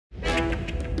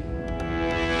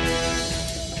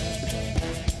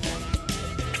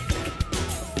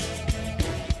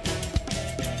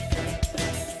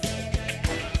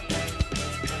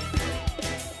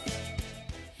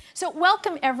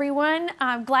welcome everyone.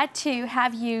 I'm glad to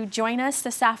have you join us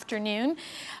this afternoon.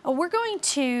 We're going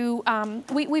to,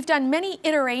 we've done many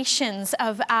iterations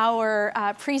of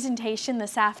our presentation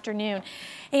this afternoon.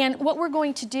 And what we're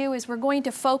going to do is we're going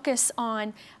to focus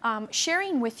on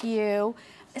sharing with you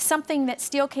something that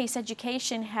Steelcase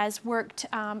Education has worked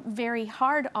very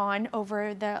hard on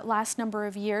over the last number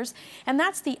of years, and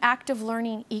that's the active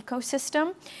learning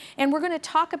ecosystem. And we're going to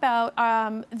talk about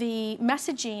the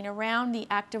messaging around the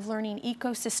active learning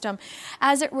ecosystem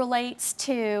as it relates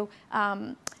to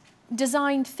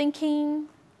design thinking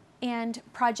and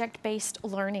project-based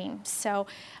learning. So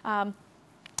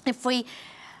if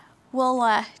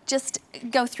we'll just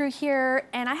go through here,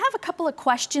 and I have a couple of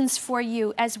questions for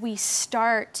you as we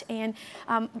start. And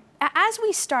as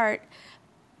we start,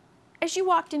 as you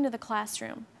walked into the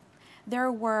classroom,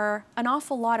 there were an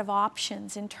awful lot of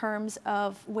options in terms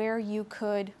of where you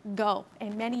could go.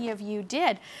 And many of you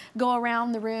did go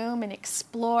around the room and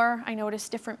explore. I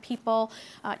noticed different people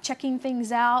checking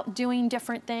things out, doing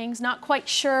different things, not quite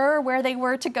sure where they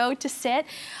were to go to sit.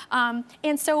 And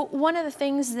so one of the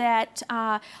things that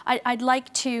I'd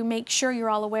like to make sure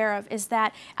you're all aware of is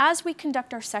that as we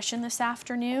conduct our session this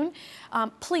afternoon,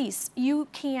 please, you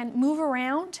can move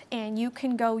around and you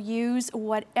can go use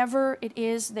whatever it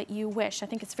is that you wish. I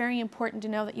think it's very important to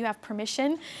know that you have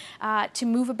permission to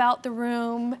move about the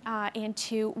room and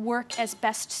to work as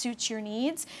best suits your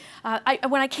needs.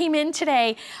 When I came in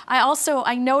today,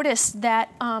 I noticed that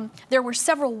there were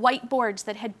several whiteboards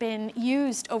that had been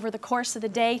used over the course of the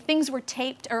day. Things were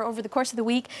taped, or over the course of the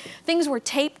week, things were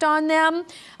taped on them.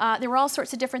 There were all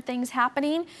sorts of different things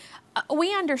happening.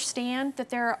 We understand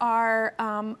that there are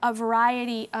a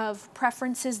variety of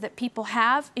preferences that people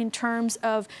have in terms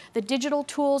of the digital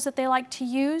tools that they like to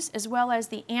use, as well as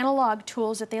the analog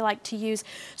tools that they like to use.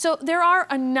 So there are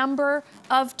a number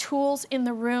of tools in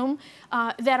the room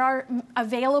that are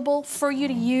available for you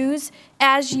to use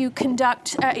as you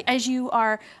conduct, as you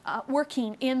are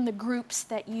working in the groups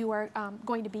that you are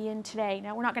going to be in today.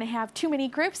 Now, we're not going to have too many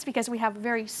groups because we have a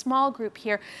very small group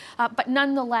here, but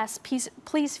nonetheless,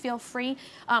 please feel free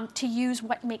to use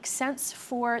what makes sense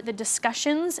for the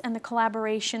discussions and the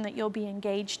collaboration that you'll be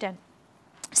engaged in.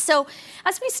 So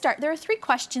as we start, there are three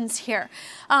questions here.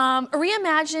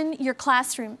 Reimagine your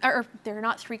classroom, or there are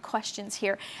not three questions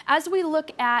here. As we look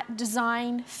at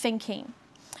design thinking,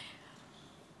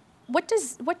 what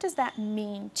does that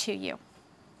mean to you?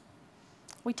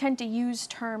 We tend to use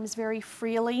terms very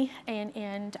freely,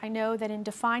 and I know that in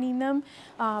defining them,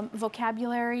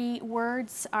 vocabulary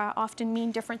words often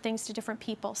mean different things to different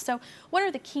people. So what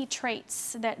are the key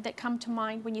traits that come to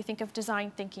mind when you think of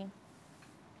design thinking?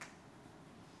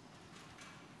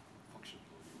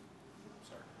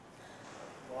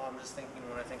 Well, I'm just thinking,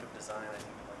 when I think of design, I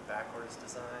think of like backwards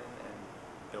design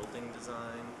and building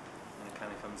design, and it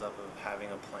kind of comes up of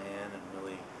having a plan and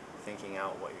really thinking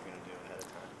out what you're going to do ahead of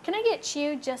time. Can I get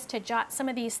you just to jot some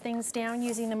of these things down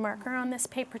using the marker on this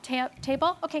paper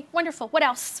table? Okay, wonderful. What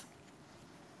else?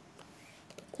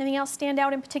 Anything else stand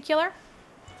out in particular?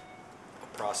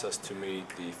 A process to meet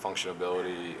the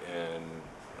functionality and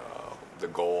the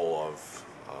goal of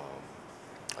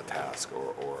a task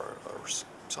or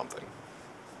something.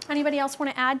 Anybody else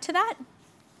want to add to that?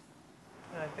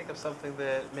 I think of something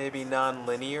that may be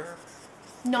non-linear.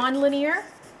 Non-linear?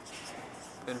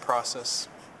 In process.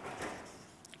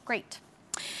 Great.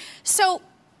 So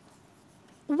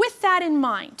with that in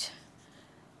mind,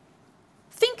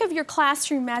 think of your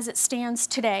classroom as it stands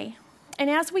today. And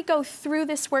as we go through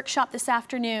this workshop this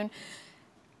afternoon,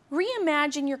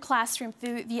 reimagine your classroom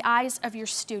through the eyes of your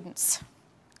students.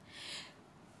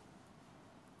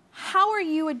 How are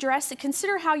you addressing,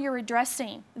 consider how you're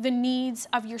addressing the needs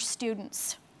of your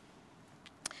students,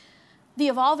 the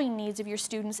evolving needs of your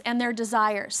students and their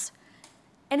desires.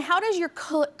 And how does your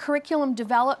curriculum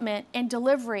development and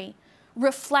delivery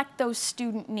reflect those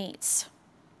student needs?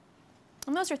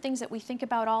 And those are things that we think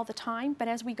about all the time, but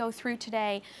as we go through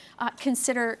today,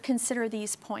 consider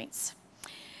these points.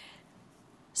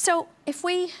 So if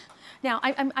we, now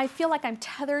I feel like I'm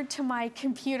tethered to my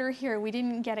computer here. We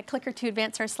didn't get a clicker to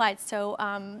advance our slides, so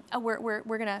we're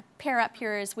going to pair up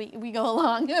here as we go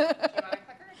along.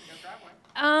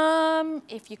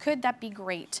 If you could, that'd be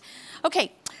great.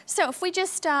 Okay, so if we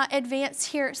just advance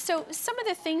here, so some of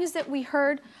the things that we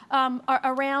heard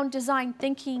around design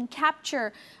thinking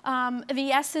capture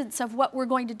the essence of what we're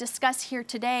going to discuss here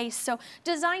today. So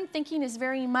design thinking is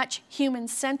very much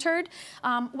human-centered.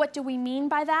 What do we mean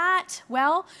by that?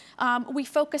 Well, we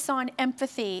focus on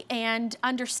empathy and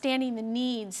understanding the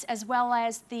needs as well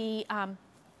as the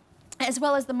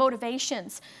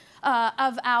motivations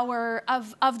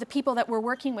of the people that we're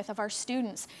working with, of our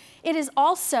students. It is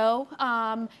also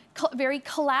very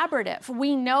collaborative.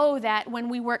 We know that when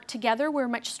we work together, we're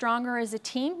much stronger as a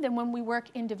team than when we work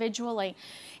individually.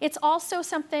 It's also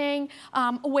something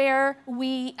where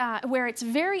it's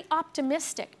very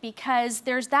optimistic, because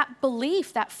there's that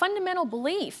belief, that fundamental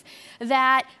belief,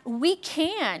 that we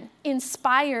can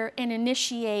inspire and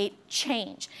initiate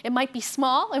change. It might be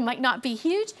small, it might not be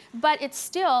huge, but it's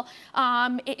still,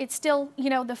 you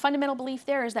know, the fundamental belief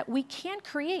there is that we can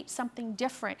create something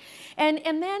different.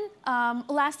 And then,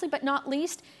 lastly but not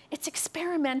least, it's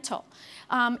experimental.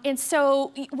 And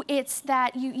so it's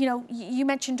that, you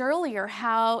mentioned earlier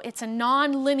how it's a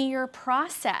non-linear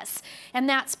process. And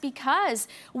that's because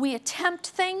we attempt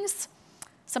things.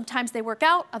 Sometimes they work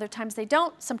out, other times they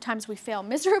don't. Sometimes we fail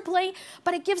miserably,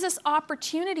 but it gives us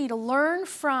opportunity to learn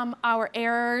from our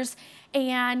errors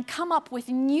and come up with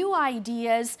new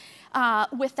ideas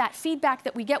with that feedback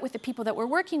that we get with the people that we're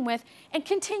working with, and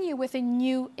continue with a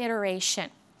new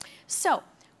iteration. So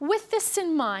with this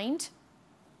in mind,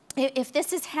 if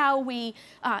this is how we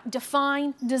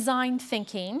define design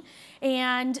thinking,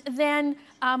 and then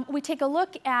we take a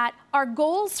look at our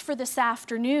goals for this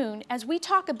afternoon, as we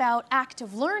talk about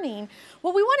active learning,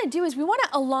 what we want to do is we want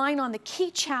to align on the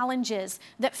key challenges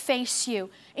that face you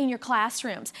in your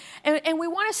classrooms. And we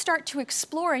want to start to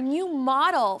explore a new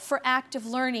model for active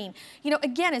learning. You know,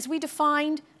 again, as we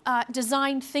defined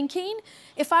design thinking,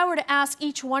 if I were to ask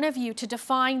each one of you to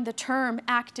define the term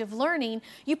active learning,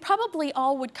 you probably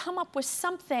all would come up with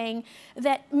something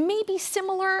that may be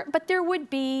similar, but there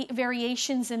would be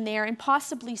variations in there and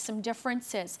possibly some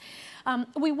differences.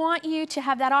 We want you to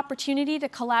have that opportunity to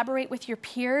collaborate with your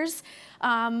peers.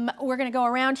 We're going to go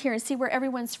around here and see where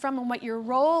everyone's from and what your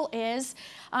role is,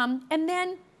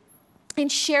 and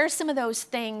share some of those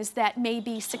things that may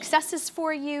be successes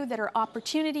for you, that are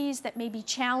opportunities, that may be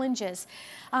challenges.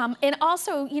 And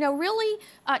also, really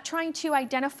trying to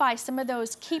identify some of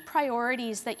those key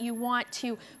priorities that you want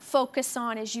to focus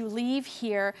on as you leave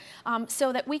here,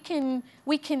 so that we can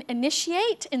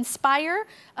initiate, inspire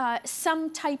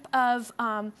some type of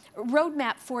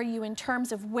roadmap for you in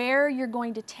terms of where you're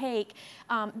going to take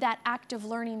that active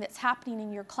learning that's happening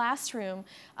in your classroom,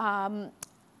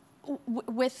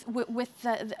 with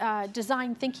the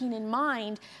design thinking in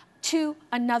mind, to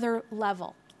another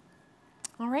level.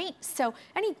 All right, so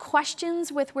any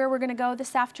questions with where we're going to go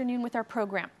this afternoon with our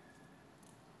program?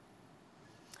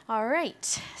 All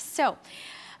right, so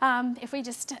if we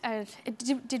just,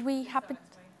 did we happen?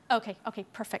 Okay,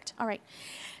 perfect, all right.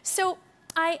 So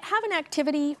I have an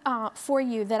activity for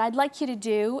you that I'd like you to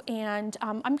do, and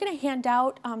I'm going to hand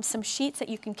out some sheets that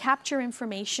you can capture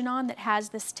information on that has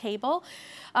this table.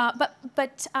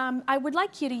 But I would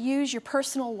like you to use your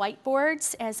personal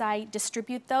whiteboards as I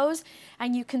distribute those,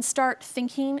 and you can start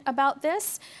thinking about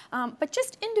this. But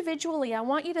just individually, I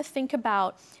want you to think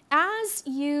about, as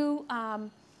you,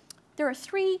 there are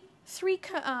three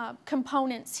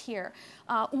components here.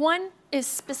 One is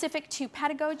specific to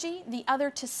pedagogy, the other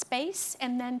to space,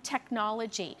 and then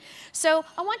technology. So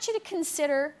I want you to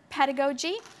consider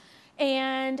pedagogy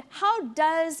and how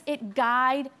does it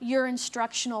guide your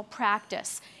instructional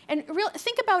practice. And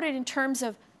think about it in terms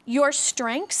of your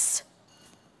strengths,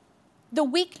 the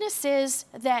weaknesses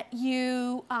that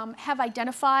you have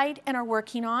identified and are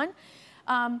working on,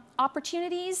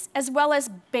 opportunities, as well as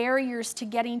barriers to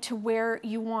getting to where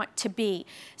you want to be.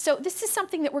 So this is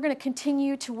something that we're going to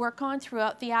continue to work on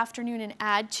throughout the afternoon and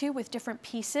add to with different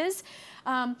pieces.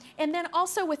 And then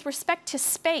also with respect to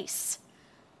space.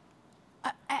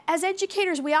 As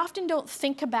educators, we often don't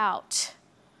think about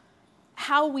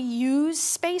how we use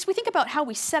space. We think about how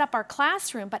we set up our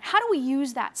classroom, but how do we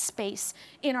use that space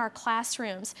in our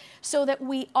classrooms so that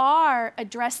we are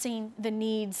addressing the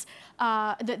needs,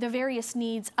 the various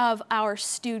needs of our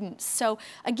students. So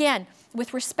again,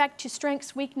 with respect to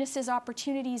strengths, weaknesses,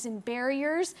 opportunities, and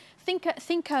barriers, think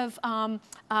of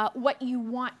what you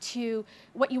want to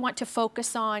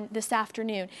focus on this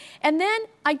afternoon. And then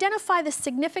identify the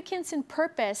significance and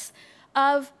purpose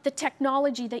of the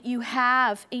technology that you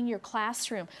have in your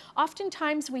classroom.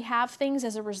 Oftentimes we have things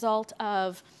as a result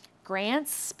of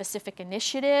grants, specific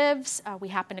initiatives, we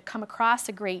happen to come across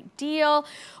a great deal,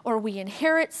 or we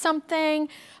inherit something.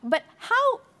 But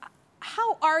how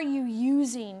are you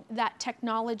using that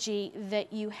technology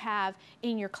that you have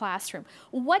in your classroom?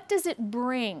 What does it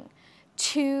bring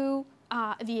to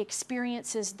the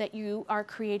experiences that you are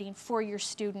creating for your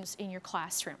students in your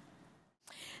classroom?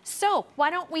 So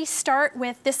why don't we start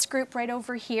with this group right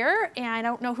over here, and I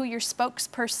don't know who your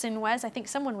spokesperson was. I think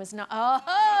someone was not.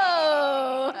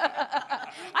 Oh!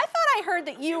 I thought I heard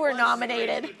that you were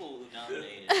nominated. People who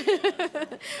nominated.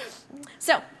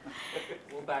 So,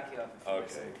 We'll back you up.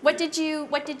 Okay. what did you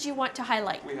want to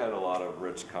highlight? We had a lot of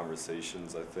rich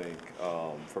conversations, I think,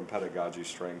 from pedagogy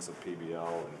strengths of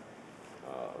PBL and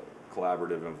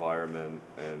collaborative environment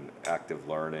and active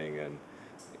learning, and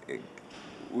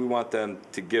we want them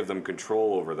to give them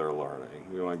control over their learning.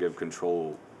 We want to give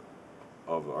control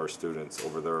of our students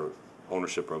over their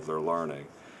ownership of their learning.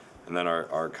 And then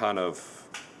our kind of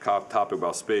topic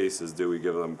about space is, do we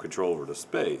give them control over the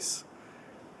space?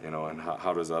 You know, and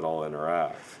how does that all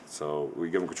interact? So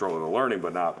we give them control of the learning,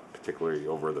 but not particularly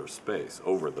over their space,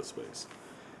 over the space.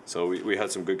 So we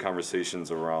had some good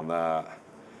conversations around that.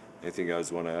 Anything you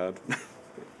guys want to add?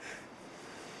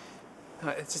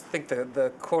 I just think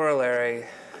the corollary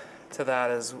to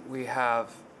that is we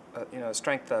have, a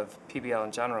strength of PBL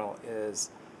in general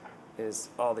is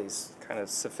all these kind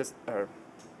of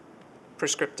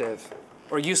prescriptive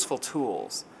or useful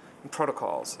tools and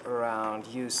protocols around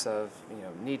use of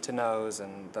need-to-knows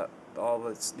and all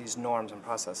these norms and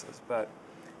processes. But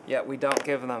yet we don't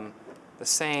give them the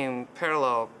same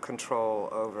parallel control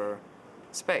over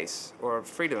space or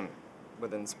freedom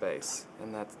within space.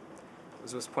 And that,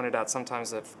 as was pointed out,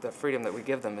 sometimes the freedom that we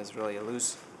give them is really an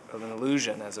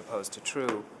illusion as opposed to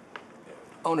true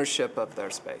ownership of their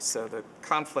space. So the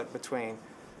conflict between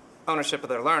ownership of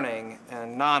their learning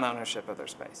and non-ownership of their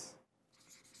space.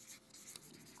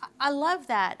 I love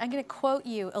that. I'm going to quote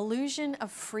you, illusion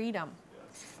of freedom.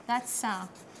 That's, That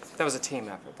was a team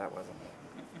effort, that wasn't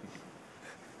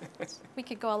it? we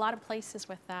could go a lot of places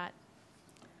with that.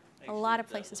 A lot of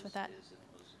places with that.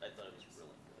 I thought it was really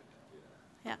good.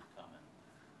 Yeah.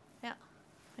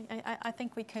 Comment. Yeah. I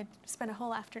think we could spend a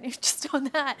whole afternoon just on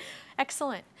that.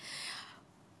 Excellent.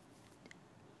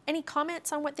 Any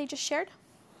comments on what they just shared?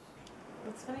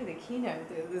 It's funny, the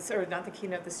keynote, or not the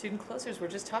keynote, the student closers were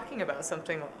just talking about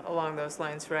something along those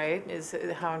lines, right? Is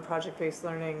how in project-based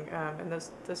learning, and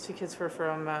those two kids were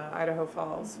from Idaho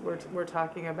Falls, we're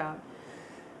talking about,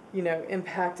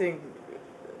 impacting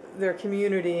their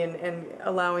community and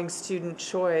allowing student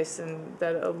choice, and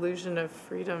that illusion of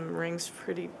freedom rings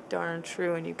pretty darn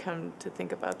true when you come to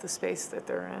think about the space that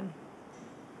they're in.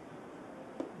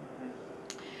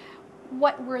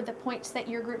 What were the points that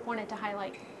your group wanted to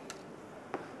highlight?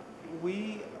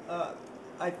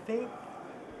 I think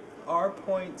our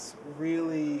points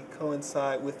really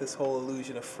coincide with this whole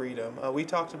illusion of freedom. We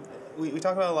talked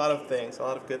about a lot of things, a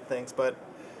lot of good things, but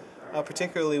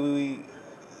particularly we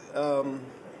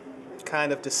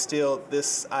kind of distilled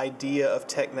this idea of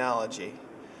technology.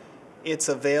 It's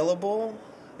available,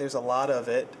 there's a lot of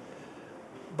it,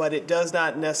 but it does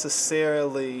not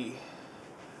necessarily,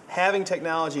 having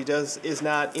technology is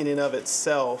not in and of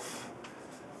itself,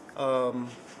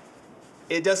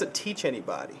 it doesn't teach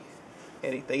anybody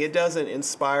anything. It doesn't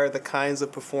inspire the kinds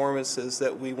of performances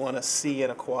that we want to see in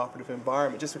a cooperative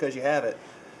environment. Just because you have it,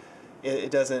 it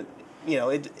doesn't,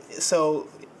 so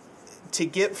to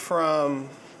get from,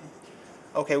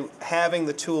 okay, having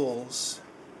the tools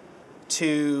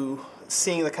to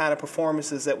seeing the kind of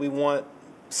performances that we want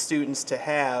students to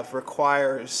have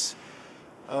requires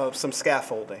some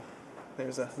scaffolding.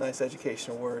 There's a nice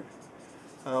educational word.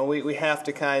 We have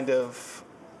to kind of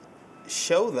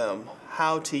show them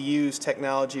how to use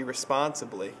technology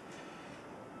responsibly.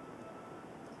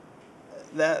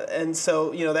 That's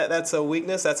a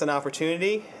weakness, that's an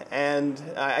opportunity, and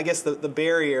I guess the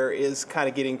barrier is kind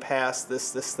of getting past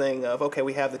this thing of, okay,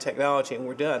 we have the technology and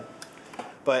we're done.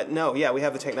 But no, yeah, we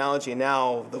have the technology and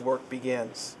now the work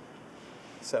begins.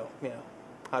 So,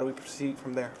 how do we proceed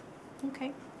from there?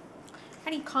 Okay.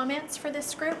 Any comments for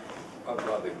this group? I'm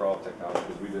glad they brought up technology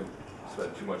because we didn't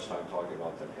spend too much time talking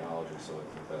about technology, so I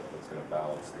think that's going to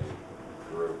balance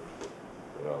the group.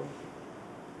 But,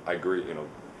 I agree,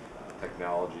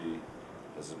 technology,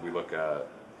 as we look at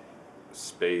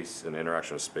space and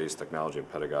interaction with space, technology,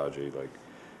 and pedagogy, like,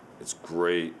 it's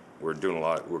great. We're doing a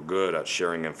lot. We're good at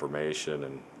sharing information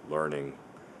and learning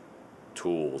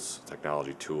tools,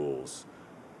 technology tools.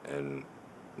 And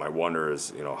my wonder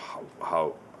is,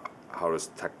 how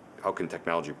can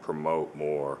technology promote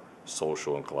more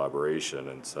social and collaboration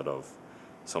instead of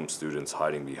some students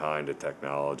hiding behind the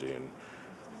technology and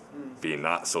being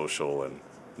not social and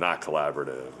not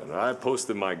collaborative. And I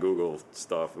posted my Google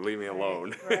stuff, leave me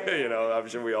alone. Right. I'm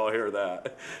sure we all hear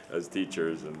that as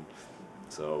teachers. And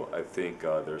so I think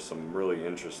there's some really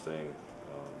interesting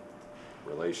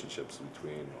relationships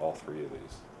between all three of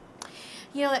these.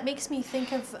 That makes me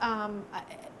think of,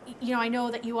 I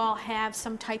know that you all have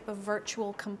some type of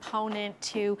virtual component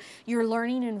to your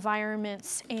learning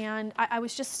environments, and I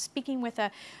was just speaking with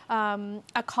a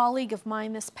colleague of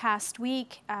mine this past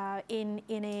week in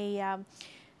a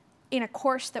in a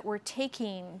course that we're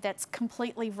taking that's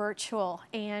completely virtual,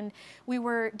 and we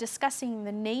were discussing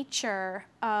the nature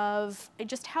of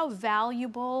just how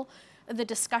valuable the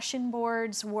discussion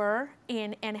boards were,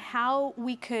 and how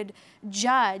we could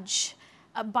judge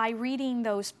by reading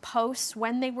those posts,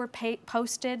 when they were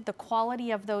posted, the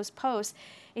quality of those posts,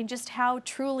 and just how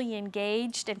truly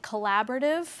engaged and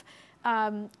collaborative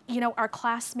our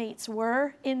classmates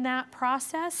were in that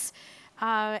process.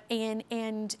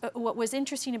 And what was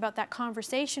interesting about that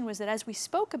conversation was that as we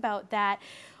spoke about that,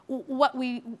 what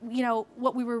we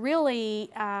were really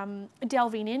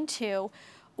delving into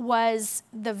was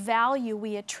the value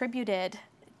we attributed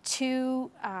to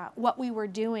what we were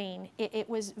doing. It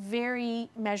was very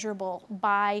measurable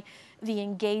by the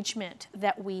engagement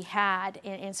that we had.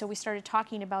 And so we started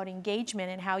talking about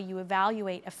engagement and how you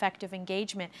evaluate effective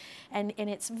engagement. And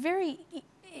it's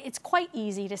quite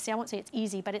easy to see. I won't say it's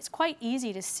easy, but it's quite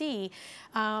easy to see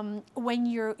when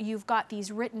you've got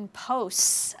these written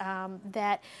posts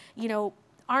that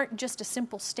aren't just a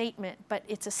simple statement, but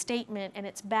it's a statement and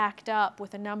it's backed up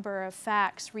with a number of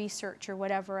facts, research, or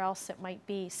whatever else it might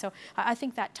be. So I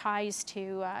think that ties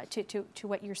to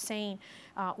what you're saying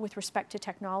with respect to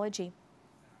technology.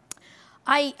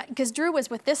 Because Drew was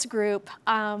with this group,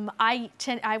 I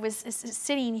was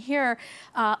sitting here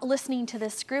listening to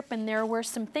this group, and there were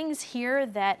some things here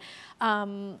that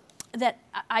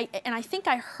I think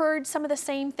I heard some of the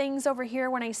same things over here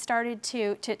when I started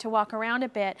to walk around a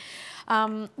bit.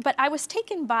 But I was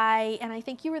taken by, and I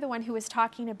think you were the one who was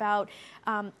talking about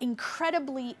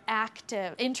incredibly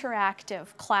active,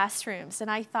 interactive classrooms.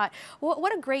 And I thought,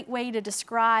 what a great way to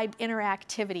describe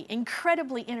interactivity,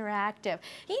 incredibly interactive.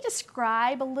 Can you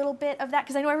describe a little bit of that?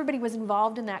 Because I know everybody was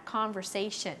involved in that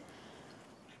conversation.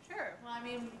 Sure. Well, I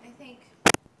mean, I think,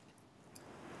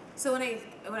 so when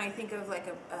I think of like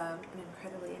an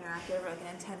incredibly interactive or like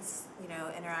an intense,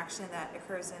 interaction that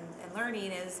occurs in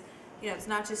learning is, it's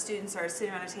not just students are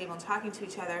sitting around a table and talking to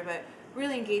each other, but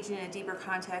really engaging in a deeper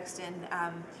context and,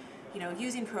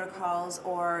 using protocols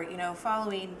or,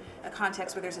 following a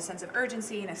context where there's a sense of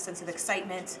urgency and a sense of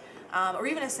excitement, or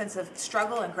even a sense of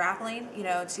struggle and grappling,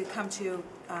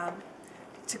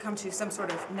 to come to some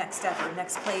sort of next step or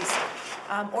next place,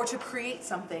 or to create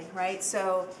something, right?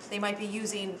 So they might be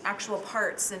using actual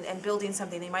parts and building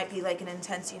something. They might be like an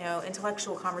intense,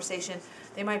 intellectual conversation.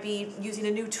 They might be using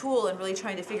a new tool and really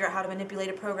trying to figure out how to manipulate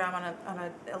a program on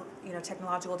a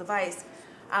technological device.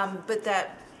 But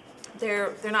that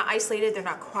they're not isolated. They're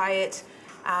not quiet.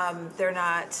 They're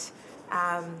not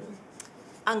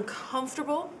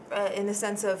uncomfortable in the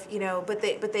sense of, but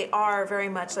they are very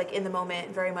much like in the moment,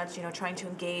 very much, trying to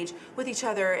engage with each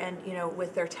other and,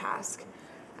 with their task.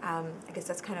 I guess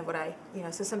that's kind of what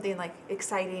so something like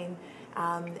exciting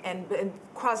and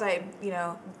quasi,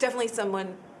 definitely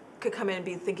someone could come in and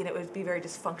be thinking it would be very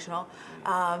dysfunctional.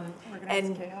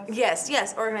 Organized chaos.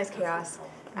 Yes, organized chaos.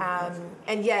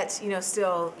 And yet,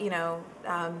 still,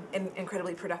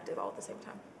 incredibly productive all at the same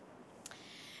time.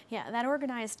 Yeah, that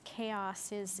organized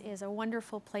chaos is a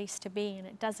wonderful place to be, and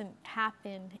it doesn't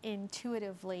happen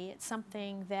intuitively. It's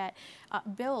something that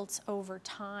builds over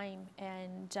time.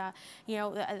 And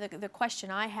the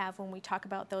question I have when we talk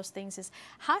about those things is,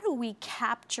 how do we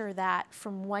capture that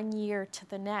from one year to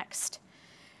the next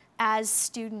as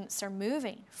students are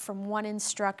moving from one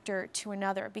instructor to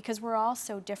another? Because we're all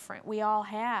so different. We all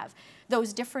have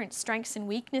those different strengths and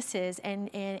weaknesses,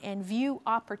 and view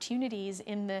opportunities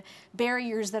in the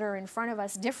barriers that are in front of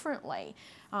us differently.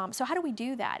 So how do we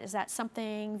do that? Is that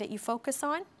something that you focus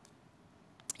on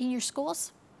in your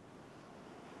schools?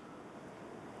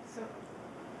 So,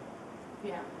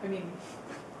 yeah, I mean,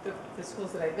 the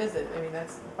schools that I visit, I mean,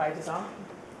 that's by design.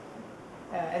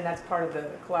 And that's part of the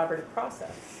collaborative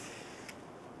process,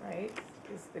 right?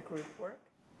 Is the group work.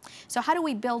 So how do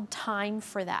we build time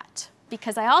for that?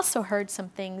 Because I also heard some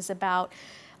things about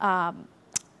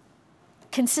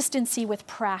consistency with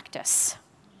practice.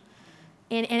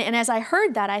 And as I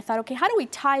heard that, I thought, okay, how do we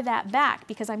tie that back?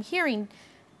 Because I'm hearing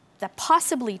that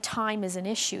possibly time is an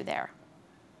issue there.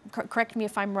 Correct me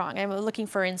if I'm wrong. I'm looking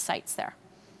for insights there.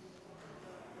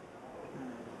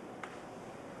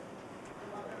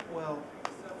 Well,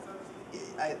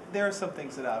 there are some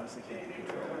things that obviously can't be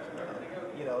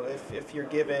controlled. If you're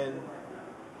given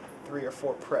 3 or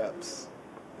 4 preps,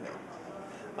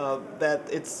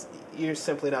 you're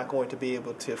simply not going to be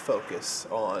able to focus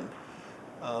on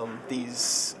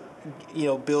these,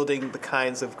 building the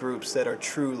kinds of groups that are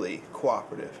truly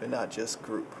cooperative and not just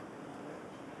group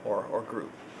or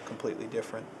group, completely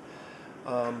different.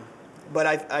 But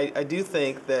I do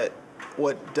think that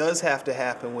what does have to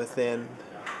happen within,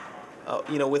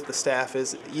 with the staff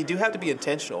is you do have to be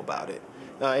intentional about it.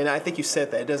 And I think you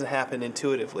said that. It doesn't happen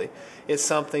intuitively. It's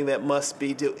something that must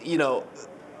be,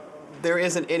 there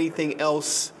isn't anything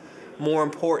else more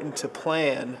important to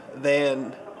plan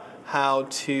than how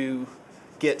to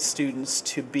get students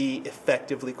to be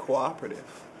effectively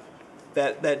cooperative.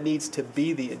 That needs to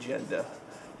be the agenda,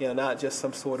 not just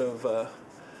some sort of,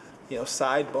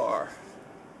 sidebar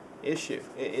issue.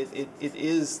 It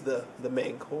is the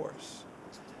main course.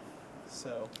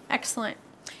 So. Excellent.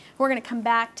 We're going to come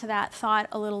back to that thought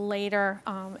a little later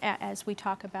as we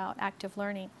talk about active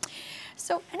learning.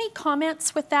 So any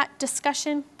comments with that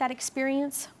discussion, that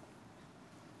experience?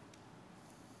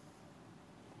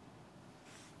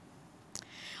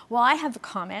 Well, I have a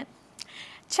comment.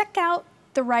 Check out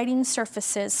the writing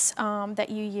surfaces that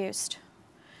you used.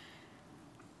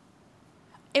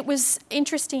 It was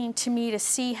interesting to me to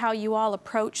see how you all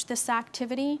approached this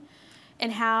activity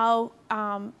and how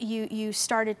you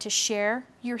started to share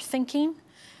your thinking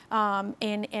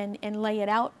and lay it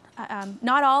out.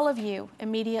 Not all of you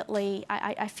immediately,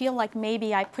 I feel like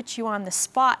maybe I put you on the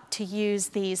spot to use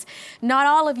these. Not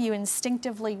all of you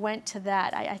instinctively went to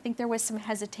that. I think there was some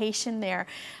hesitation there,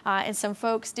 and some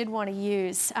folks did want to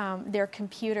use their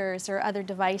computers or other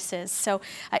devices. So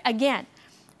again,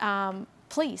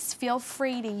 please feel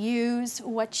free to use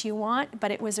what you want,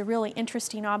 but it was a really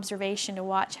interesting observation to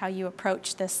watch how you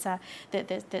approach this,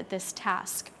 this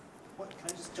task. Can I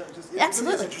just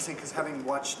Absolutely. It's interesting because having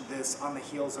watched this on the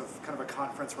heels of kind of a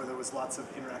conference where there was lots of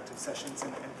interactive sessions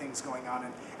and things going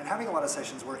on, and having a lot of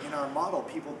sessions where in our model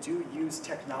people do use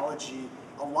technology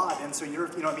a lot, and so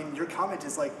your comment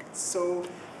is like so,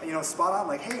 spot on.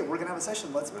 Like, hey, we're gonna have a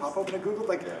session. Let's pop open a Google.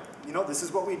 Like, this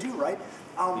is what we do, right?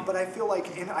 But I feel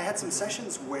like, I had some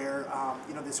sessions where,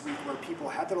 this week where people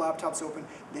had their laptops open,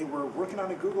 they were working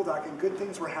on a Google Doc and good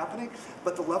things were happening,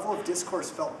 but the level of discourse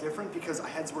felt different because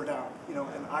heads were down,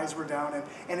 and eyes were down,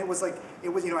 and it was like,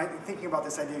 I'm thinking about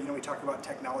this idea, we talk about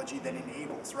technology that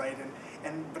enables, right?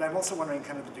 But I'm also wondering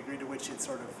kind of the degree to which it's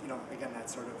sort of, again, that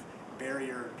sort of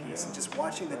barrier piece, and just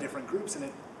watching the different groups,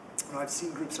 and I've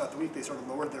seen groups throughout the week, they sort of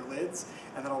lowered their lids,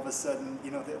 and then all of a sudden,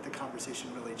 the conversation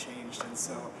really changed. And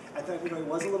so I thought, it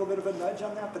was a little bit of a nudge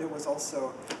on that, but it was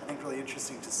also, I think, really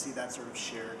interesting to see that sort of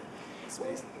shared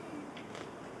space.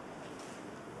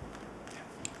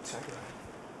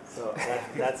 So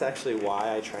that's actually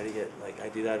why I try to get, I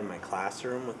do that in my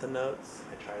classroom with the notes.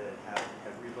 I try to have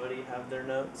everybody have their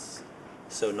notes.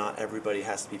 So not everybody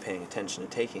has to be paying attention to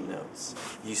taking notes.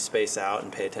 You space out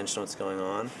and pay attention to what's going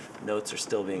on. Notes are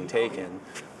still being taken,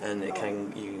 and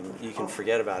you can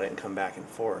forget about it and come back and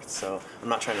forth. So I'm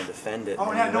not trying to defend it.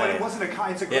 Oh yeah, no, it wasn't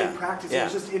it's a great practice. Yeah.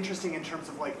 It was just interesting in terms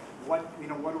of what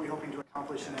are we hoping to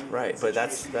accomplish in any right, but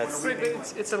that's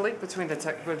it's a link between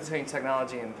between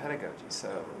technology and pedagogy. So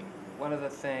one of the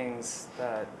things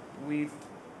that we've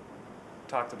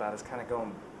talked about is kind of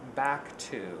going back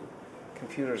to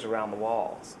computers around the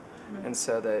walls, and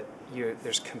so that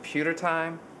there's computer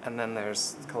time and then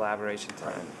there's collaboration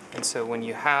time. And so when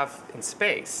you have in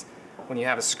space, when you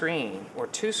have a screen or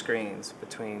two screens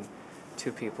between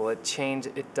two people, it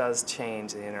does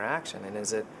change the interaction. And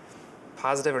is it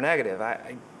positive or negative?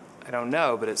 I don't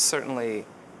know, but it certainly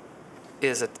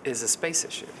is a space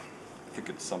issue. I think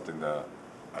it's something that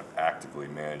I've actively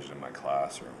managed in my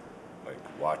classroom, like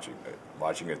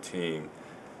watching a team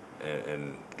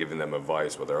and giving them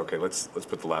advice, whether, okay, let's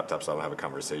put the laptops on and have a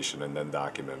conversation and then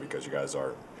document because you guys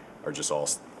are just all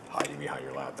hiding behind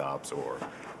your laptops, or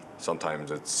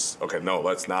sometimes it's, okay, no,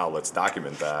 let's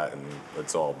document that and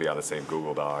let's all be on the same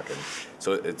Google Doc. And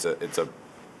so it's a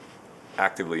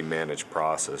actively managed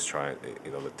process, trying,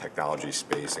 the technology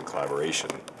space and collaboration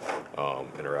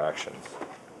interactions.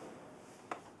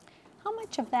 How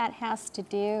much of that has to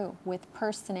do with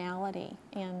personality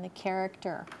and the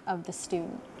character of the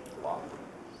student?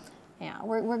 Yeah,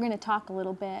 we're going to talk a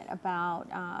little bit about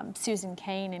Susan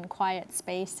Cain and quiet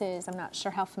spaces. I'm not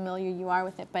sure how familiar you are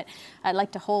with it, but I'd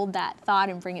like to hold that thought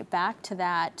and bring it back to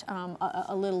that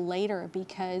a little later,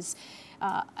 because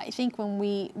I think when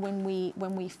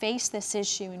we face this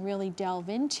issue and really delve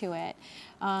into it,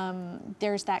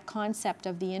 there's that concept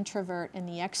of the introvert and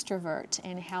the extrovert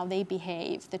and how they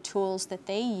behave, the tools that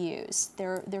they use.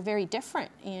 They're very different,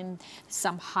 and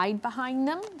some hide behind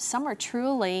them. Some are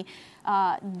truly,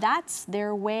 that's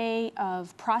their way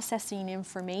of processing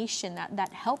information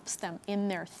that helps them in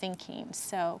their thinking.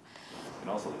 So, and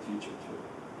also the teacher too.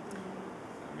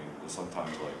 I mean,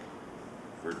 sometimes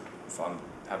if I'm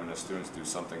having the students do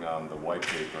something on the white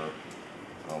paper,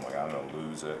 oh my God, I'm gonna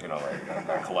lose it.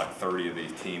 I collect 30 of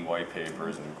these team white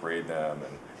papers and grade them,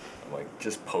 and I'm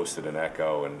just post it in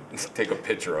Echo and take a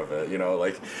picture of it.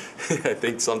 I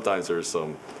think sometimes there's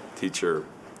some teacher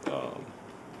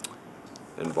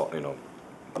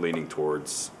leaning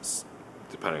towards,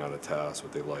 depending on the task,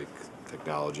 what they like,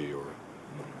 technology or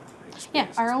yeah,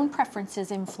 our own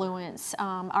preferences influence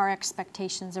our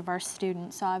expectations of our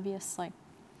students, obviously.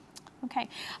 Okay,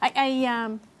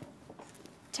 I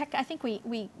think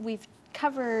we've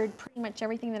covered pretty much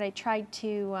everything that I tried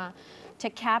to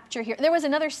capture here. There was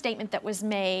another statement that was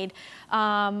made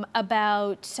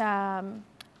about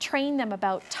train them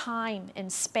about time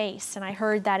and space, and I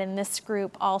heard that in this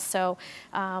group also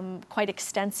quite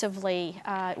extensively.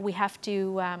 We have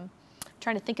to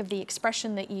trying to think of the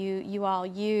expression that you all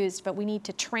used, but we need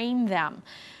to train them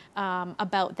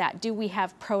about that. Do we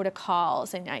have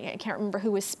protocols? And I can't remember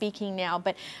who was speaking now,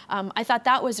 but I thought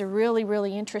that was a really,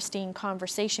 really interesting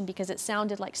conversation because it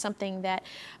sounded like something that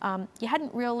you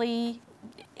hadn't really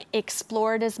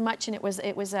explored as much, and it was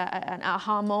an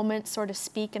aha moment, so to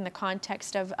speak, in the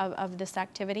context of this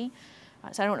activity.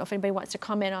 So I don't know if anybody wants to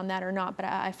comment on that or not, but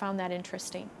I found that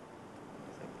interesting.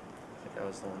 I think I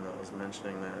was the one that was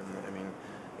mentioning that. And, I mean,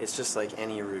 it's just like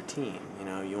any routine. You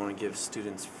know, you want to give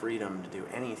students freedom to do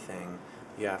anything.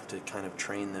 You have to kind of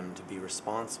train them to be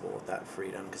responsible with that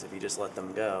freedom, because if you just let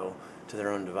them go to their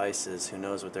own devices, who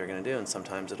knows what they're going to do, and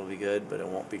sometimes it'll be good, but it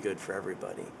won't be good for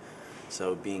everybody.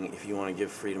 So if you want to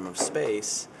give freedom of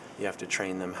space, you have to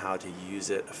train them how to use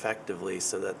it effectively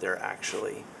so that they're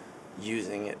actually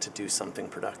using it to do something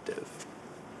productive.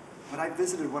 When I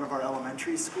visited one of our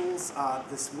elementary schools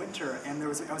this winter, and I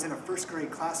was in a first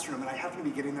grade classroom, and I happened to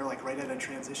be getting there like right at a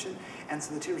transition, and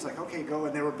so the teacher was like, "Okay, go,"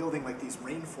 and they were building like these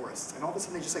rainforests, and all of a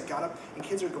sudden they just like got up, and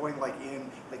kids are going like in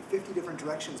like 50 different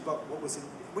directions, but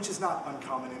which is not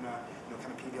uncommon in a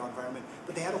kind of PBL environment,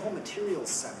 but they had a whole materials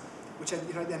center. Which, and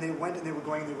they went and they were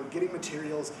getting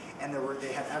materials, and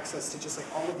they had access to just like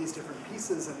all of these different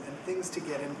pieces and things to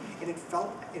get in, and it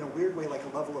felt in a weird way like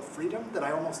a level of freedom that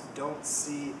I almost don't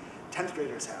see 10th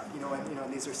graders have,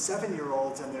 and these are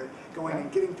 7-year-olds, and they're going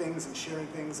and getting things and sharing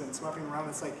things and swapping around.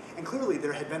 It's like, and clearly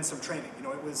there had been some training,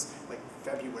 it was like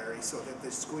February, so that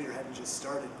the school year hadn't just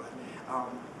started, but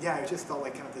yeah, it just felt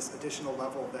like kind of this additional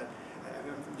level that I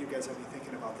don't think you guys are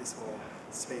thinking about this whole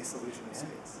space, illusion of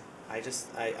space.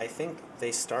 I think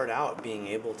they start out being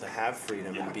able to have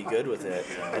freedom and be good with it,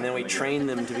 and then we train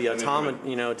them to be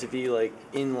autonomous, to be like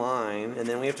in line, and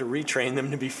then we have to retrain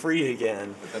them to be free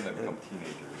again. But then they become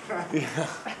teenagers. Yeah.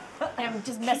 It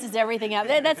just messes everything up.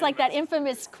 That's like that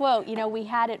infamous quote, we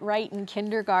had it right in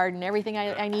kindergarten. Everything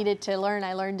I needed to learn,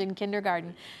 I learned in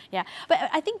kindergarten. Yeah, but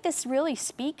I think this really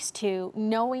speaks to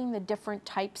knowing the different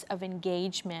types of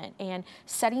engagement and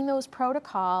setting those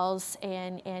protocols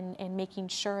and making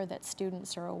sure that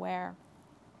students are aware.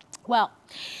 Well,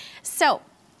 so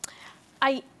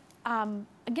I'm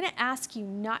going to ask you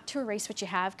not to erase what you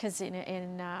have, because in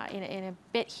a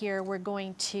bit here we're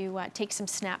going to take some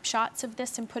snapshots of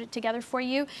this and put it together for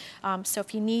you. So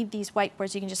if you need these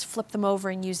whiteboards, you can just flip them over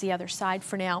and use the other side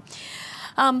for now.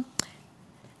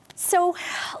 So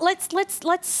let's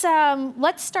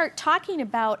start talking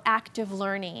about active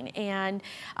learning. And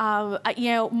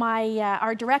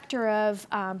our director of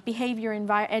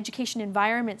education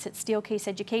environments at Steelcase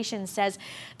Education says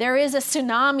there is a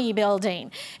tsunami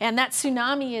building, and that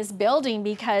tsunami is building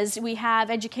because we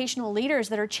have educational leaders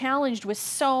that are challenged with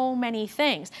so many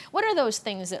things. What are those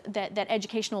things that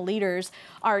educational leaders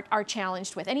are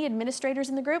challenged with? Any administrators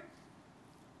in the group?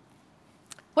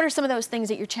 What are some of those things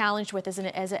that you're challenged with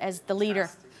as the leader?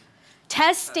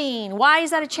 Testing. Why is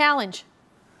that a challenge?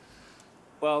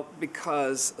 Well,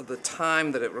 because of the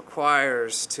time that it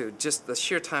requires just the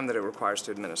sheer time that it requires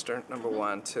to administer, number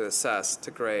one, to assess, to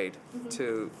grade,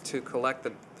 to collect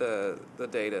the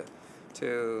data,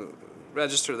 to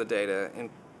register the data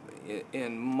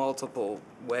in multiple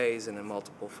ways and in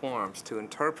multiple forms, to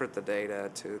interpret the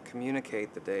data, to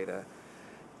communicate the data,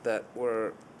 the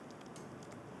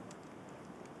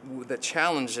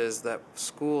challenge is that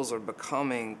schools are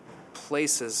becoming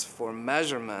places for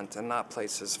measurement and not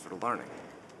places for learning.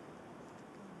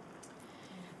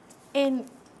 And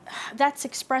that's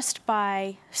expressed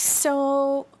by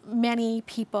so many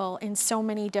people in so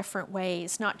many different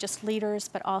ways, not just leaders,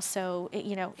 but also,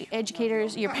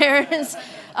 educators, your parents,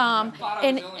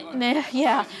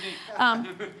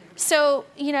 so,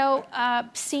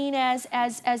 seen as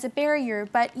a barrier,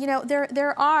 but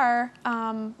there are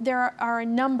a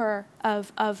number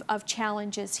of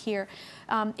challenges here.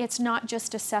 It's not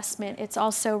just assessment; it's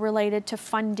also related to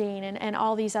funding and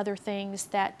all these other things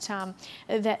that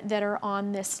are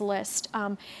on this list.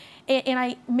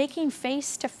 And making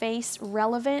face-to-face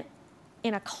relevant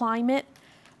in a climate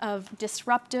of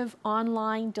disruptive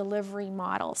online delivery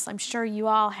models. I'm sure you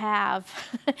all have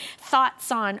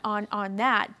thoughts on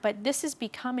that, but this is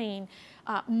becoming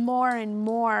more and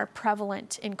more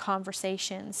prevalent in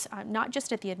conversations, not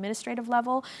just at the administrative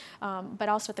level, but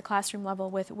also at the classroom level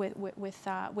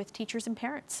with teachers and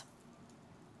parents.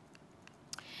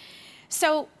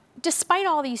 So despite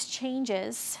all these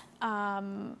changes,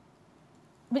 or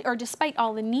despite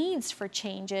all the needs for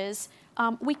changes,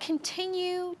 we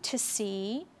continue to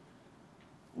see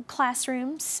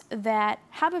classrooms that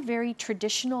have a very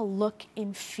traditional look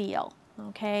and feel.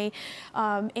 Okay,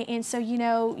 and so, you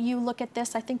know, you look at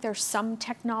this, I think there's some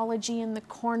technology in the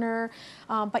corner,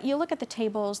 but you look at the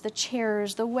tables, the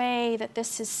chairs, the way that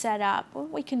this is set up,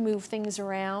 we can move things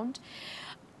around.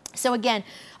 So again,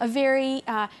 a very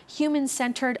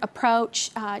human-centered approach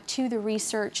to the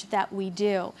research that we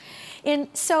do. And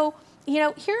so, you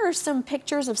know, here are some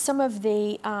pictures of some of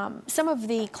the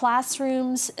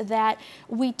classrooms that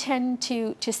we tend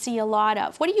to see a lot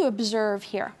of. What do you observe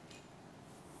here?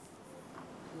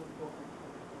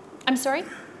 I'm sorry?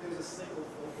 There's a single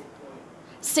focal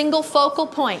point. Single focal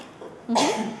point.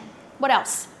 Mm-hmm. What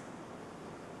else?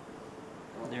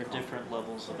 There are different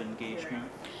levels of engagement.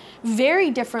 Very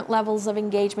different levels of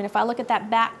engagement. If I look at that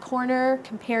back corner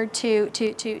compared to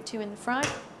in the front.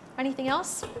 Anything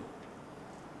else?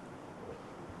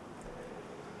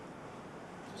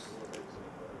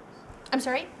 I'm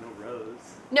sorry? No rows.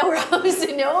 No rows.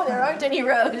 No, there aren't any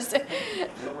rows. For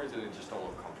some reason, it just don't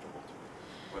look comfortable to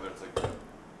me. Whether it's like the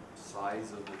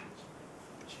size of the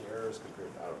chairs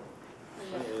compared to, I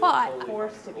don't know. Well,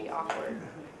 Forced to be awkward.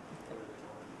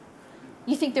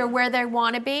 you think they're where they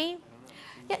want to be?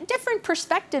 Yeah, different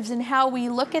perspectives in how we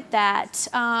look at that.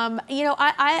 You know,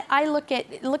 I look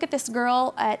at this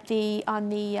girl on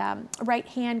the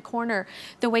right-hand corner,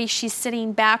 the way she's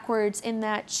sitting backwards in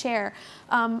that chair.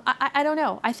 I don't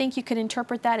know. I think you could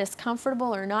interpret that as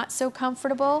comfortable or not so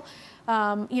comfortable.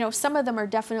 You know, some of them are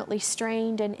definitely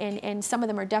strained, and some of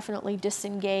them are definitely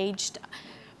disengaged.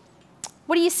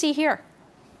 What do you see here?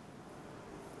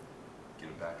 Get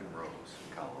it back in rows,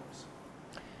 columns.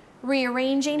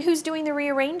 Rearranging. Who's doing the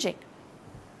rearranging?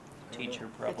 Teacher,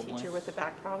 The probably. teacher with the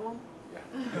back problem?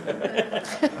 Yeah.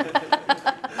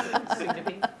 Soon to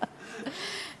be.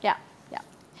 Yeah,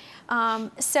 yeah.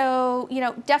 So, you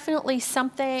know, definitely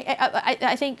something,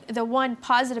 I think the one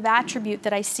positive attribute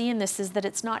that I see in this is that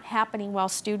it's not happening while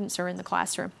students are in the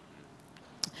classroom.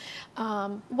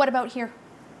 What about here?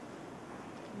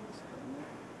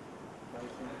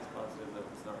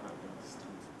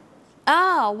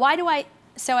 Oh, why do I,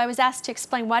 so I was asked to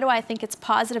explain, why do I think it's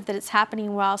positive that it's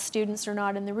happening while students are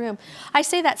not in the room? I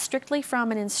say that strictly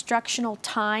from an instructional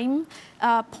time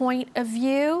point of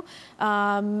view.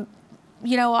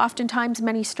 You know, oftentimes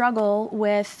many struggle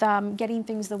with getting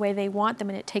things the way they want them,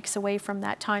 and it takes away from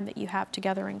that time that you have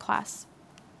together in class.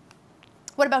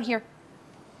 What about here?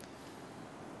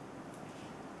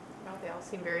 Well, they all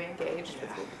seem very engaged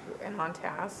and on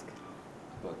task.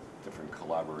 But different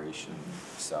collaboration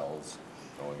cells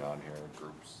going on here,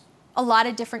 groups. A lot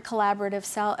of different collaborative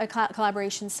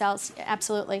collaboration cells,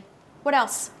 absolutely. What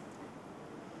else?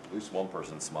 At least one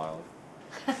person smiling.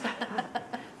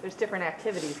 There's different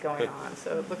activities going on,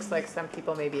 so it looks like some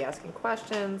people may be asking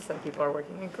questions, some people are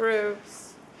working in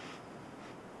groups.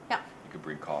 Yeah. You could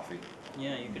bring coffee.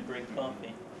 Yeah, you could bring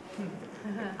coffee.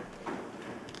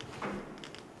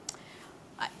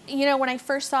 You know, when I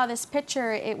first saw this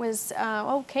picture, it was,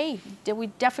 okay,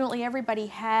 definitely everybody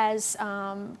has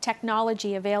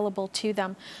technology available to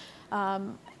them.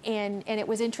 And it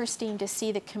was interesting to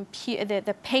see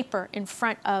the paper in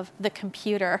front of the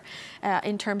computer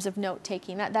in terms of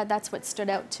note-taking. That's what stood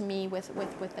out to me with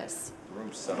this. The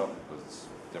room setup was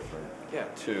different. Yeah,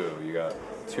 you got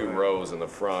two rows in the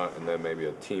front, and then maybe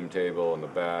a team table in the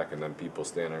back, and then people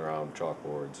standing around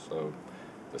chalkboards. So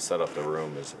the setup of the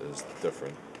room is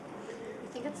different.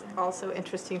 I think it's also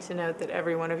interesting to note that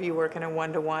every one of you work in a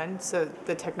one-to-one, so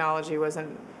the technology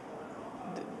wasn't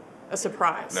a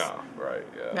surprise. No, right,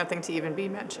 yeah. Nothing to even be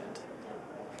mentioned.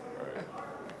 Right.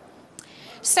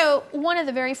 So one of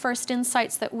the very first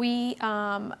insights that we,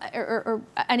 or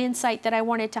an insight that I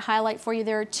wanted to highlight for you,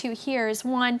 there are two here, is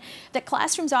one, that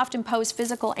classrooms often pose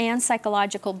physical and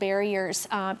psychological barriers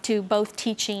to both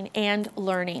teaching and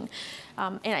learning.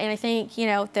 And I think, you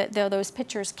know, that those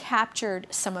pictures captured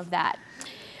some of that.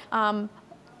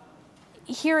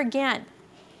 Here again,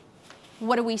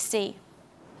 what do we see?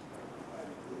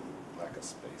 Lack of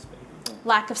space, maybe.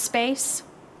 Lack of space?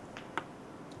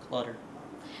 Clutter.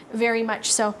 Very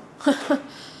much so. She knows how to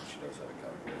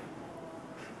calculate.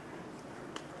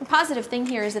 The positive thing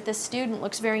here is that this student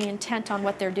looks very intent on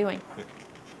what they're doing,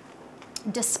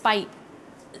 despite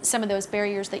some of those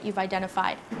barriers that you've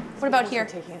identified. What about here?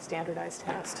 They're taking a standardized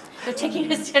test. They're taking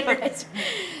a standardized.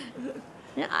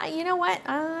 You know what?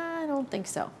 I don't think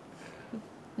so.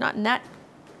 Not in that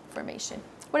formation.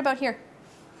 What about here?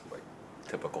 Like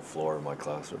typical floor in my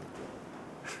classroom.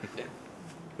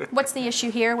 What's the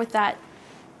issue here with that?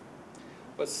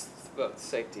 What's about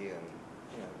safety and,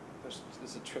 you know,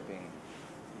 there's a tripping,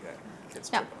 you got kids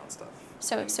Yeah. tripping on stuff.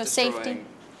 So And safety. destroying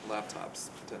laptops,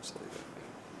 potentially.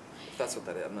 If that's what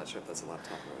that is, I'm not sure if that's a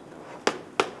laptop right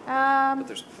now. But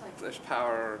there's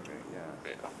power, yeah.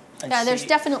 Yeah, there's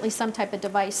definitely some type of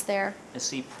device there. I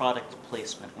see product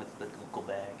placement with the Google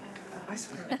bag.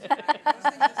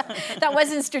 That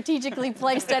wasn't strategically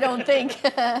placed, I don't think.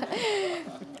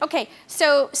 Okay,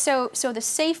 so the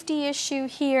safety issue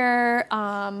here.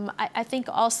 I think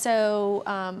also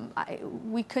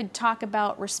we could talk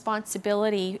about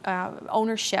responsibility,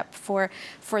 ownership for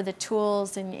the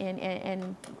tools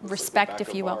and respect,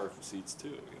 if you will. Our seats too.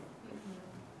 You know?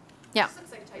 Yeah. This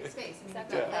looks like tight space. I mean,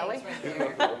 you've got legs right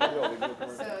there.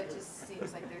 So it just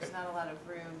seems like there's not a lot of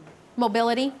room.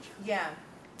 Mobility. Yeah.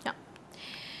 Yeah.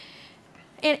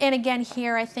 And again,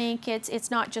 here I think it's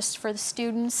not just for the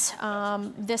students.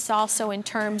 This also in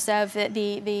terms of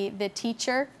the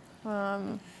teacher.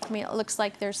 I mean, it looks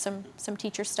like there's some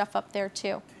teacher stuff up there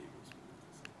too.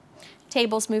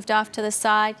 Tables moved off to the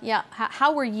side. Yeah,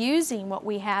 how we're using what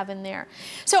we have in there.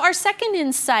 So our second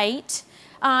insight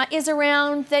is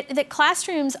around that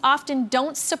classrooms often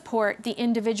don't support the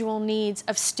individual needs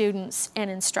of students and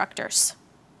instructors.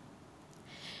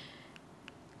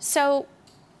 So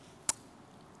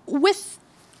with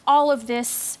all of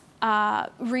this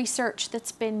research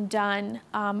that's been done,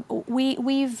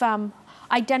 we've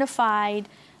identified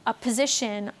a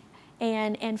position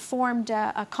and formed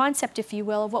a concept, if you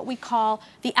will, of what we call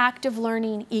the active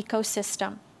learning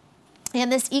ecosystem. And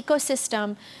this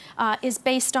ecosystem is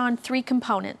based on three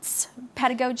components: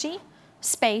 pedagogy,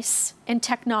 space, and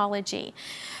technology.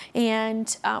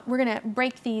 And we're going to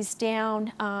break these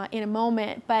down in a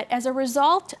moment. But as a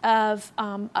result of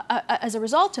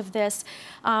this,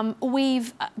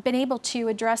 we've been able to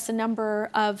address a number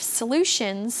of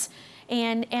solutions.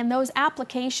 And those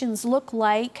applications look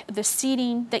like the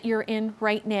seating that you're in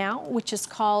right now, which is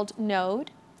called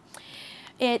Node.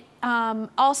 It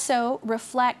also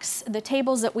reflects the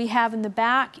tables that we have in the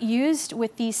back used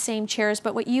with these same chairs,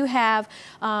 but what you have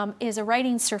is a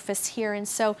writing surface here. And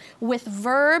so with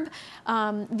Verb,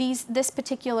 this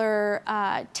particular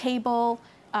table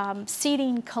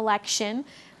seating collection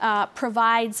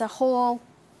provides a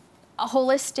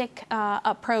holistic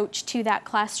approach to that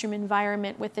classroom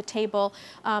environment with the table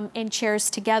and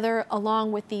chairs together,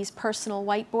 along with these personal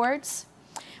whiteboards.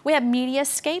 We have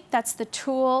Mediascape. That's the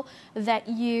tool that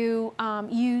you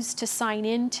use to sign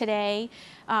in today,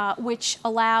 which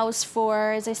allows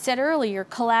for, as I said earlier,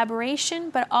 collaboration,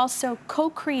 but also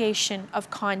co-creation of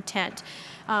content.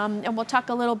 And we'll talk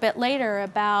a little bit later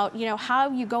about, you know, how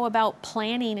you go about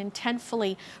planning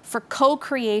intentfully for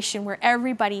co-creation, where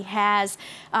everybody has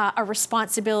a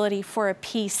responsibility for a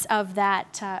piece of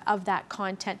that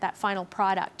content, that final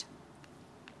product.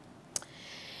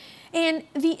 And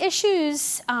the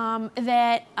issues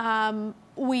that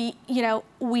we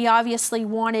obviously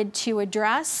wanted to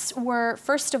address were,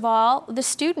 first of all, the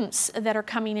students that are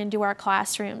coming into our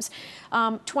classrooms.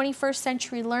 21st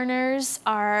century learners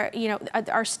our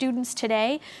students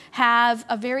today have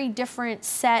a very different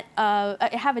set of,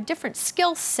 have a different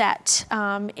skill set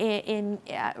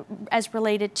as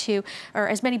related to, or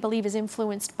as many believe is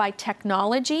influenced by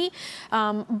technology,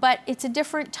 but it's a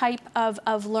different type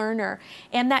of learner.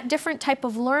 And that different type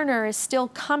of learner is still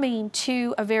coming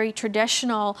to a very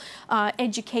traditional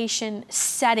education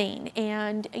setting.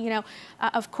 And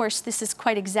of course, this is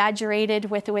quite exaggerated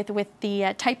with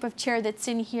the type of chair that's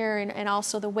in here and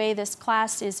also the way this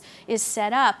class is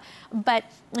set up. But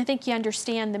I think you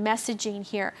understand the messaging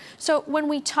here. So when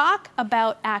we talk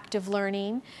about active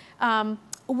learning,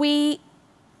 we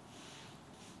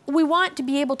want to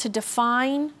be able to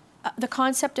define the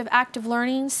concept of active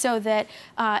learning so that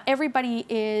everybody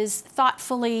is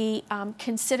thoughtfully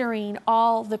considering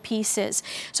all the pieces.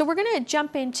 So we're going to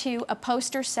jump into a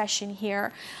poster session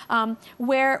here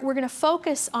where we're going to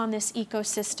focus on this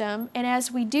ecosystem, and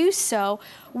as we do so,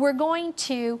 we're going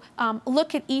to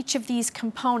look at each of these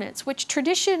components, which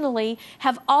traditionally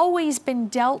have always been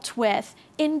dealt with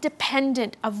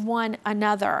independent of one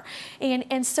another.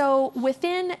 And so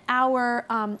within our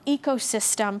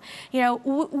ecosystem,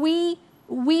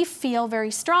 we feel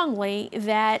very strongly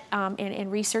that,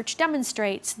 and research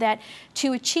demonstrates that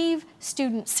to achieve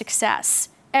student success,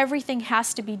 everything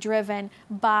has to be driven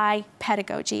by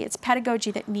pedagogy. It's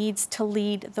pedagogy that needs to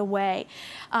lead the way.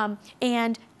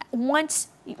 And once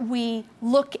we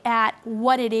look at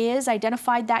what it is,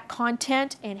 identified that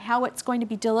content and how it's going to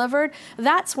be delivered,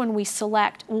 that's when we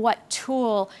select what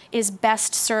tool is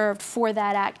best served for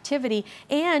that activity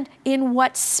and in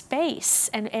what space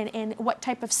and what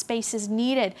type of space is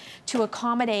needed to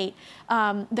accommodate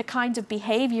the kinds of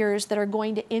behaviors that are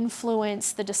going to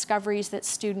influence the discoveries that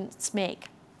students make.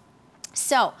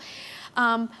 So,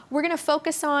 we're going to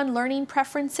focus on learning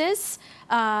preferences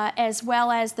as well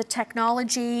as the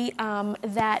technology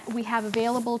that we have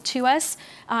available to us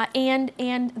and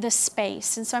the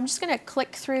space. And so I'm just going to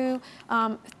click through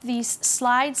these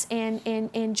slides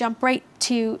and jump right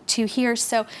to here.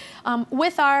 So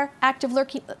with our active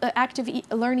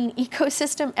learning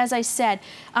ecosystem, as I said,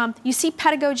 you see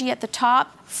pedagogy at the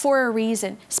top for a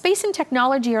reason. Space and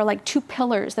technology are like two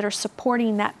pillars that are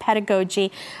supporting that pedagogy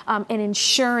and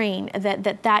ensuring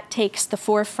that takes the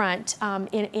forefront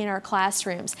in our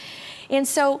classrooms. And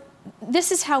so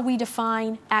this is how we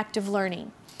define active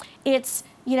learning. It's,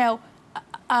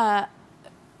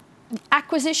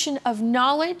 acquisition of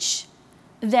knowledge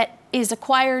that is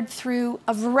acquired through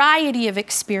a variety of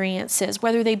experiences,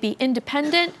 whether they be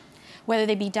independent, whether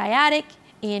they be dyadic,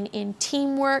 in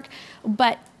teamwork,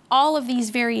 but all of these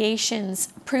variations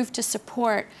prove to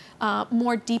support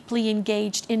more deeply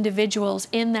engaged individuals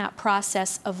in that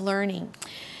process of learning.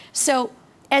 So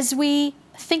as we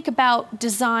think about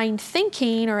design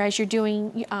thinking, or as you're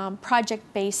doing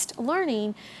project-based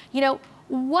learning,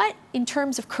 what in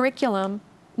terms of curriculum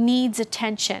needs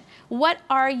attention? What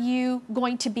are you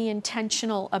going to be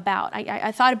intentional about?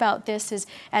 I thought about this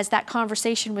as that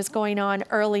conversation was going on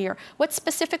earlier. What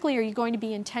specifically are you going to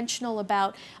be intentional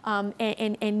about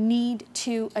and need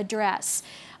to address?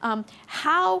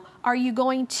 How are you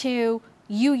going to,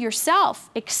 you yourself,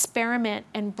 experiment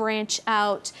and branch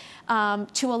out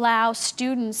to allow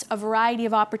students a variety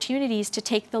of opportunities to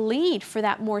take the lead for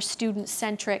that more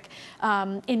student-centric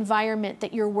environment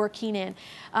that you're working in?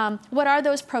 What are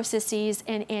those processes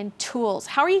and tools?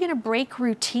 How are you going to break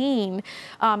routine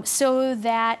so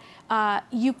that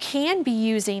you can be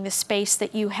using the space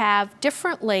that you have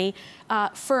differently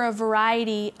for a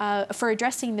variety, for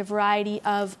addressing the variety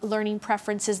of learning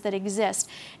preferences that exist?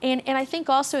 And I think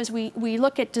also as we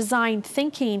look at design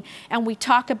thinking and we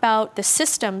talk about the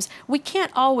systems, we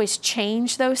can't always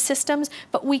change those systems,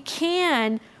 but we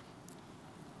can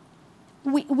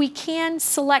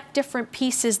select different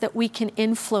pieces that we can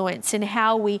influence in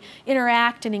how we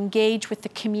interact and engage with the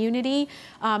community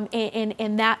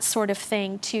and that sort of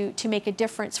thing to make a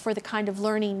difference for the kind of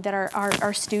learning that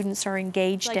our students are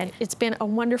engaged in. It's been a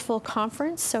wonderful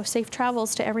conference, so safe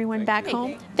travels to everyone back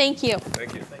home. Thank you.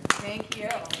 Thank you. Thank you.